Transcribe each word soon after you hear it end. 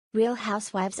Real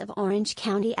Housewives of Orange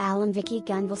County alum Vicki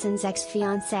Gunvalson's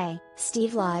ex-fiancé,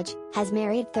 Steve Lodge, has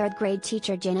married third-grade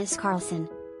teacher Janis Carlson.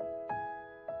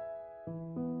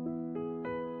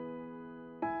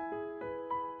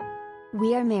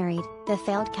 "We are married," the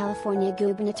failed California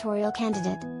gubernatorial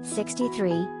candidate,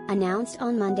 63, announced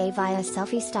on Monday via a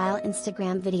selfie-style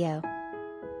Instagram video.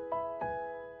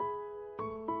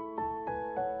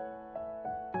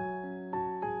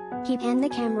 He panned the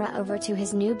camera over to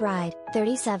his new bride,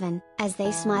 37, as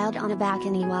they smiled on a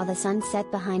balcony while the sun set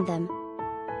behind them.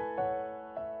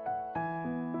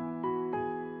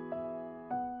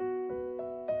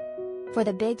 For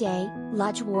the big day,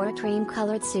 Lodge wore a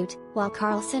cream-colored suit, while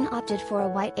Carlson opted for a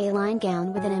white A-line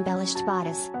gown with an embellished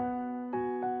bodice.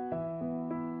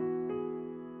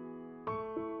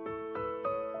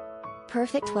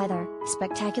 Perfect weather,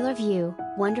 spectacular view,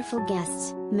 wonderful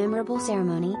guests, memorable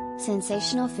ceremony,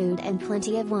 sensational food and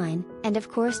plenty of wine, and of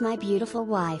course my beautiful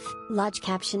wife, Lodge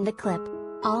captioned the clip.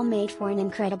 All made for an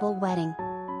incredible wedding.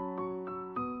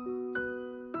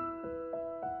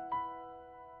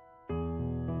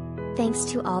 Thanks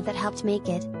to all that helped make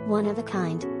it one of a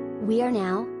kind. We are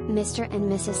now Mr. and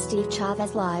Mrs. Steve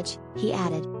Chavez Lodge, he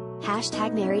added.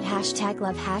 #married,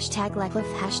 #love,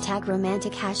 #life,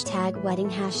 #romantic, #wedding,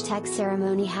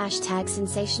 #ceremony,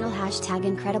 #sensational,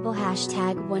 #incredible,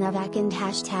 #one of a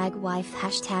kind, #wife,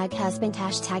 #husband,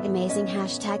 #amazing,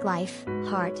 #life,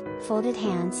 heart, folded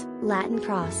hands, Latin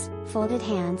cross, folded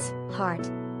hands, heart.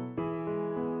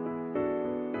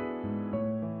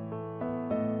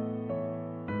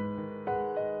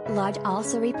 Lodge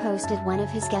also reposted one of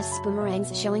his guests'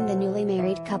 boomerangs showing the newly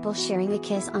married couple sharing a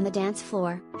kiss on the dance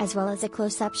floor, as well as a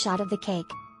close-up shot of the cake.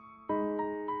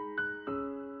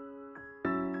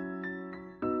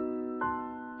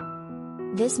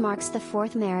 This marks the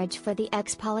fourth marriage for the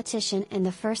ex-politician and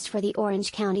the first for the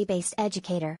Orange County-based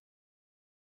educator.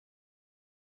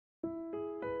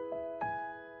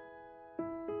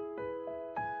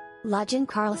 Lodge and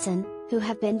Carlson, who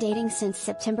have been dating since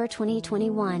September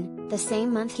 2021, the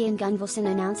same month he and Gunvalson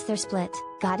announced their split,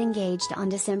 got engaged on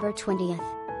December 20th.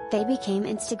 They became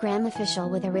Instagram official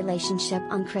with a relationship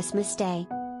on Christmas Day.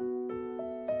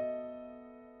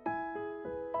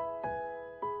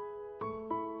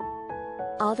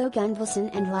 Although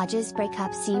Gunvalson and Lodge's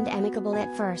breakup seemed amicable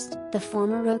at first, the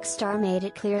former rock star made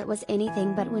it clear it was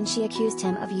anything but when she accused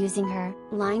him of using her,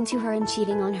 lying to her and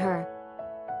cheating on her.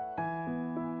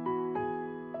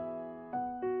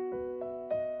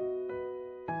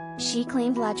 She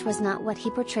claimed Lodge was not what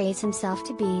he portrays himself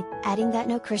to be, adding that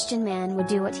no Christian man would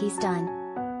do what he's done.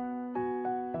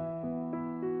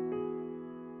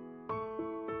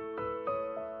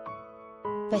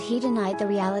 But he denied the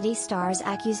reality star's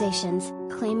accusations,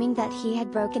 claiming that he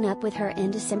had broken up with her in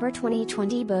December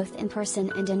 2020 both in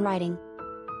person and in writing.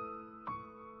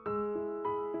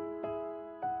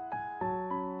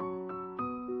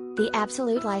 The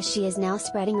absolute lies she is now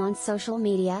spreading on social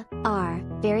media are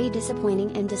very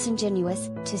disappointing and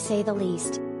disingenuous, to say the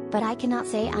least. But I cannot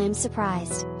say I am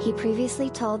surprised, he previously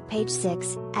told Page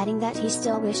 6, adding that he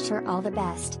still wished her all the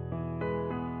best.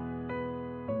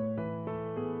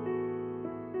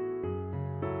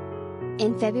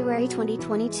 In February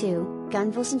 2022,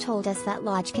 Gunvalson told us that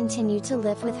Lodge continued to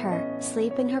live with her,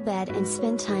 sleep in her bed and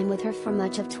spend time with her for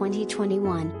much of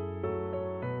 2021.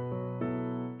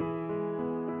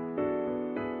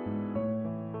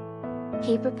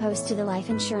 He proposed to the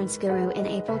life insurance guru in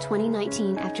April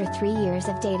 2019 after 3 years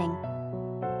of dating.